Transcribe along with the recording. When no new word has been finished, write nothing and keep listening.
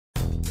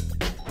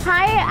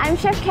Hi, I'm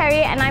Chef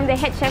Carrie and I'm the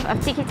head chef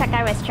of Tiki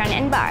Taka restaurant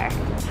and bar.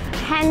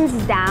 Hands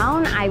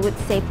down, I would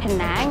say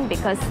Penang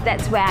because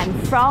that's where I'm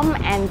from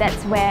and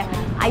that's where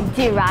I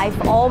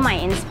derive all my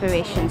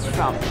inspirations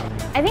from.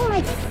 I think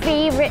my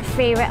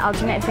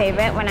ultimate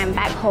favorite when I'm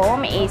back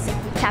home is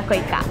char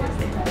kway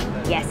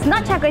teow. Yes,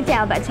 not char kway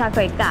teow, but char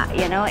kway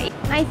teow, you know.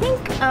 I think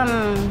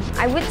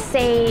I would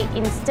say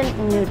instant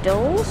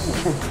noodles.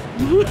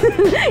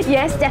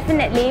 Yes,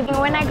 definitely.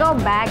 When I go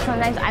back,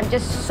 sometimes I'm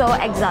just so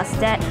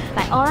exhausted.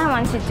 Like all I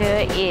want to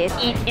do is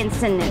eat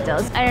instant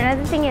noodles. And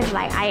another thing is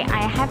like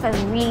I have a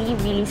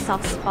really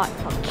soft spot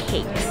for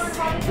cakes.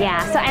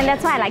 Yeah, and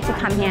that's why I like to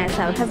come here as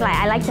well because like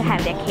I like to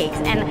have their cakes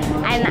and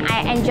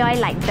I enjoy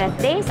like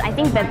birthdays. I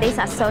think birthdays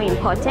are so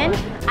important.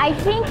 I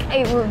think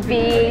it would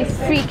be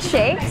fruit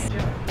shakes.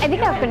 I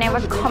think I could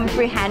never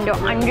comprehend or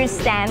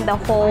understand the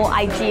whole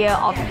idea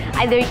of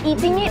either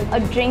eating it or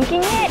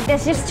drinking it.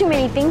 There's just too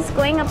many things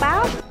going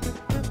about.